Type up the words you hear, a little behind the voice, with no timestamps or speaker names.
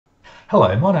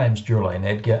Hello, my name's Julian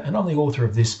Edgar and I'm the author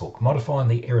of this book, Modifying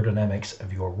the Aerodynamics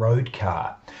of Your Road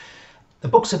Car. The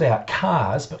book's about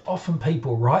cars, but often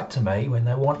people write to me when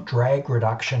they want drag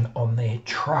reduction on their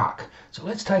truck. So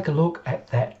let's take a look at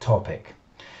that topic.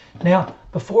 Now,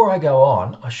 before I go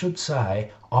on, I should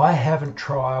say I haven't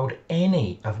trialled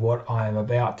any of what I am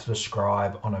about to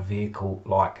describe on a vehicle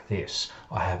like this.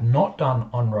 I have not done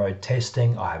on-road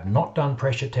testing, I have not done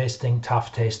pressure testing,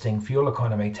 tough testing, fuel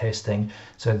economy testing,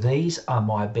 so these are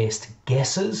my best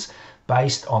guesses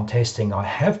based on testing I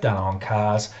have done on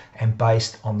cars and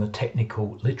based on the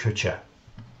technical literature.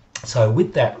 So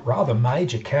with that rather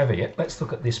major caveat, let's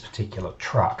look at this particular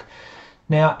truck.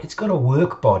 Now, it's got a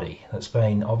work body that's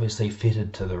been obviously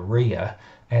fitted to the rear,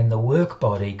 and the work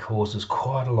body causes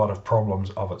quite a lot of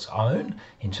problems of its own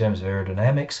in terms of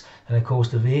aerodynamics, and of course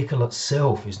the vehicle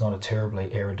itself is not a terribly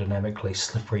aerodynamically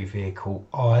slippery vehicle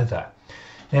either.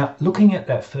 Now, looking at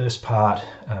that first part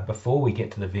before we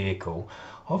get to the vehicle,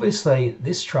 obviously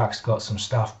this truck's got some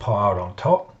stuff piled on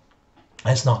top.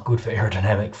 That's not good for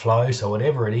aerodynamic flow, so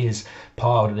whatever it is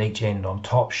piled at each end on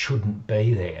top shouldn't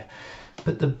be there.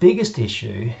 But the biggest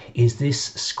issue is this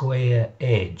square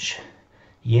edge.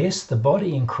 Yes, the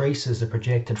body increases the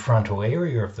projected frontal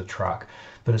area of the truck,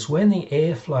 but it's when the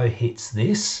airflow hits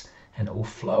this and it will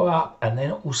flow up and then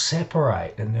it will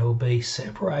separate and there will be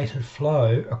separated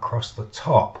flow across the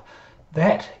top.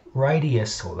 That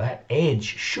radius or that edge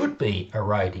should be a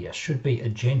radius, should be a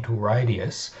gentle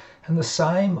radius, and the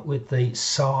same with the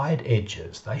side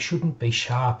edges. They shouldn't be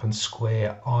sharp and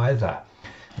square either.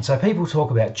 And so people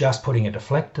talk about just putting a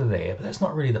deflector there, but that's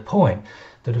not really the point.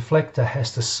 The deflector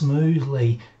has to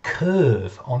smoothly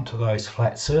curve onto those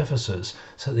flat surfaces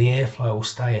so the airflow will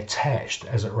stay attached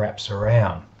as it wraps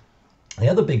around. The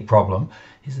other big problem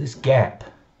is this gap.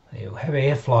 You'll have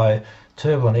airflow,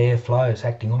 turbulent airflow, it's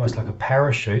acting almost like a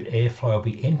parachute. Airflow will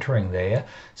be entering there,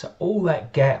 so all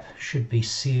that gap should be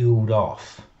sealed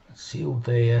off. Sealed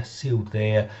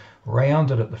there,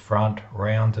 rounded at the front,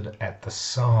 rounded at the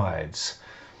sides.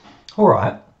 All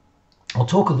right, I'll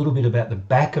talk a little bit about the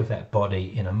back of that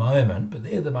body in a moment, but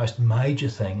they're the most major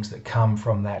things that come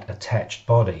from that attached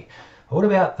body. What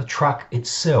about the truck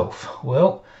itself?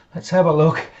 Well, let's have a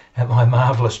look at my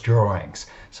marvellous drawings.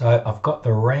 So I've got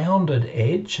the rounded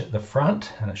edge at the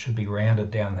front, and it should be rounded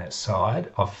down that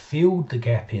side. I've filled the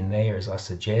gap in there as I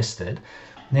suggested.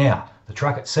 Now, the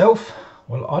truck itself,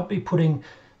 well, I'd be putting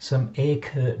some air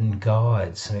curtain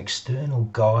guides, some external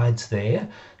guides there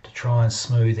to try and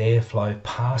smooth airflow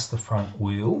past the front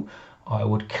wheel. I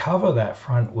would cover that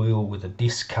front wheel with a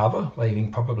disc cover,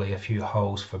 leaving probably a few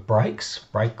holes for brakes,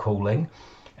 brake cooling,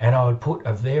 and I would put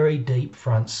a very deep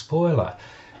front spoiler.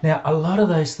 Now, a lot of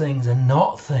those things are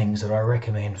not things that I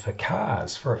recommend for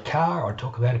cars. For a car, I'd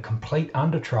talk about a complete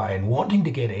under tray and wanting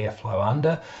to get airflow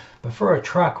under, but for a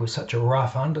truck with such a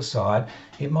rough underside,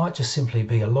 it might just simply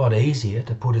be a lot easier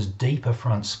to put as deep a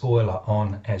front spoiler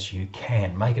on as you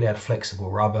can. Make it out of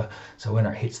flexible rubber so when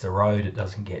it hits the road it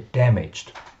doesn't get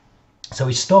damaged. So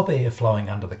we stop air flowing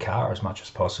under the car as much as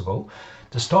possible.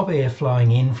 To stop air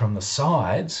flowing in from the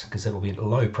sides, because it'll be at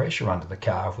low pressure under the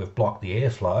car if we've blocked the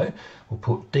airflow, we'll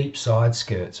put deep side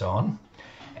skirts on,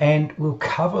 and we'll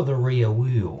cover the rear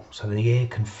wheel so the air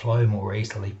can flow more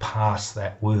easily past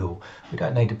that wheel. We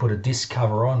don't need to put a disc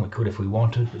cover on, we could if we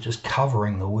wanted, but just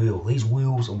covering the wheel. These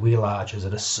wheels are wheel arches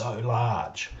that are so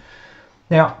large.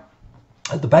 Now,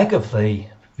 at the back of the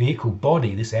vehicle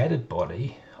body, this added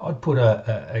body, I'd put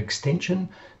an extension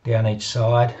down each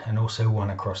side and also one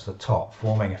across the top,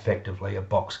 forming effectively a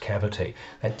box cavity.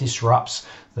 That disrupts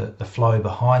the flow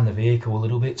behind the vehicle a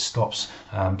little bit, stops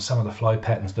some of the flow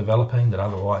patterns developing that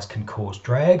otherwise can cause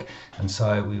drag, and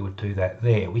so we would do that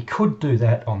there. We could do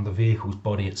that on the vehicle's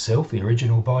body itself, the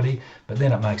original body, but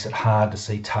then it makes it hard to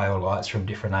see tail lights from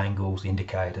different angles,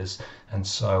 indicators, and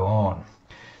so on.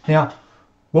 Now,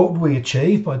 what would we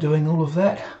achieve by doing all of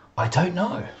that? I don't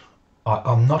know.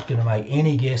 I'm not going to make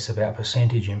any guess about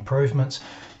percentage improvements,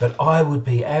 but I would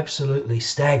be absolutely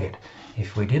staggered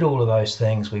if we did all of those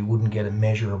things. We wouldn't get a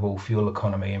measurable fuel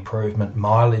economy improvement,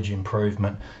 mileage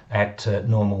improvement at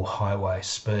normal highway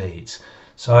speeds.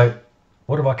 So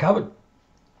what have I covered?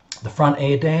 The front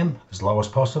air dam as low as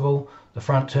possible, the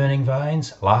front turning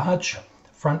vanes large,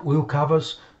 front wheel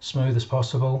covers smooth as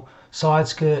possible, side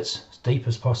skirts as deep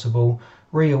as possible,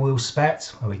 rear wheel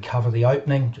spats where we cover the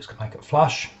opening just to make it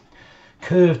flush,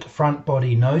 curved front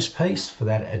body nose piece for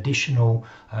that additional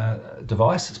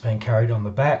device that's being carried on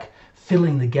the back,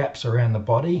 filling the gaps around the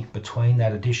body between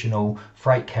that additional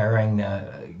freight carrying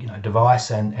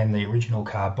device and the original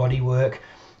car bodywork,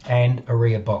 and a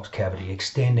rear box cavity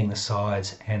extending the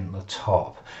sides and the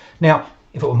top. Now,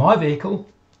 if it were my vehicle,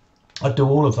 I'd do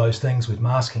all of those things with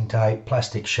masking tape,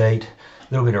 plastic sheet, a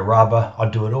little bit of rubber.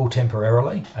 I'd do it all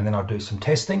temporarily, and then I'd do some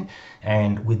testing.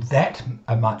 And with that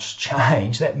much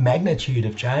change, that magnitude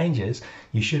of changes,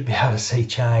 you should be able to see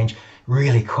change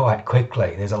really quite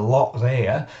quickly. There's a lot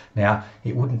there. Now,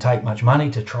 it wouldn't take much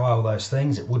money to trial those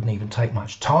things. It wouldn't even take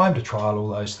much time to trial all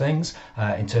those things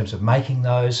in terms of making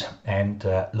those. And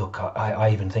look, I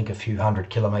even think a few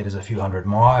hundred kilometres, a few hundred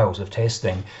miles of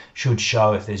testing should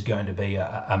show if there's going to be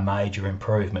a major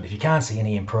improvement. If you can't see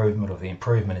any improvement, or the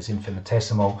improvement is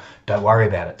infinitesimal, don't worry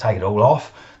about it. Take it all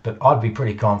off. But I'd be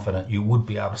pretty confident you would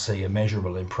be able to see a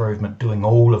measurable improvement doing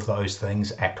all of those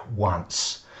things at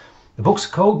once. The book's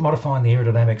called Modifying the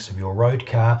Aerodynamics of Your Road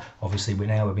Car. Obviously, we've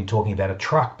been talking about a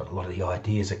truck, but a lot of the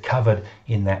ideas are covered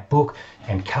in that book.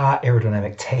 And car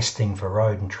aerodynamic testing for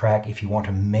road and track, if you want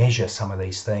to measure some of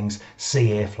these things, see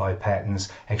airflow patterns,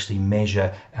 actually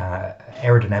measure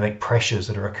aerodynamic pressures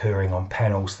that are occurring on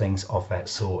panels, things of that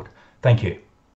sort. Thank you.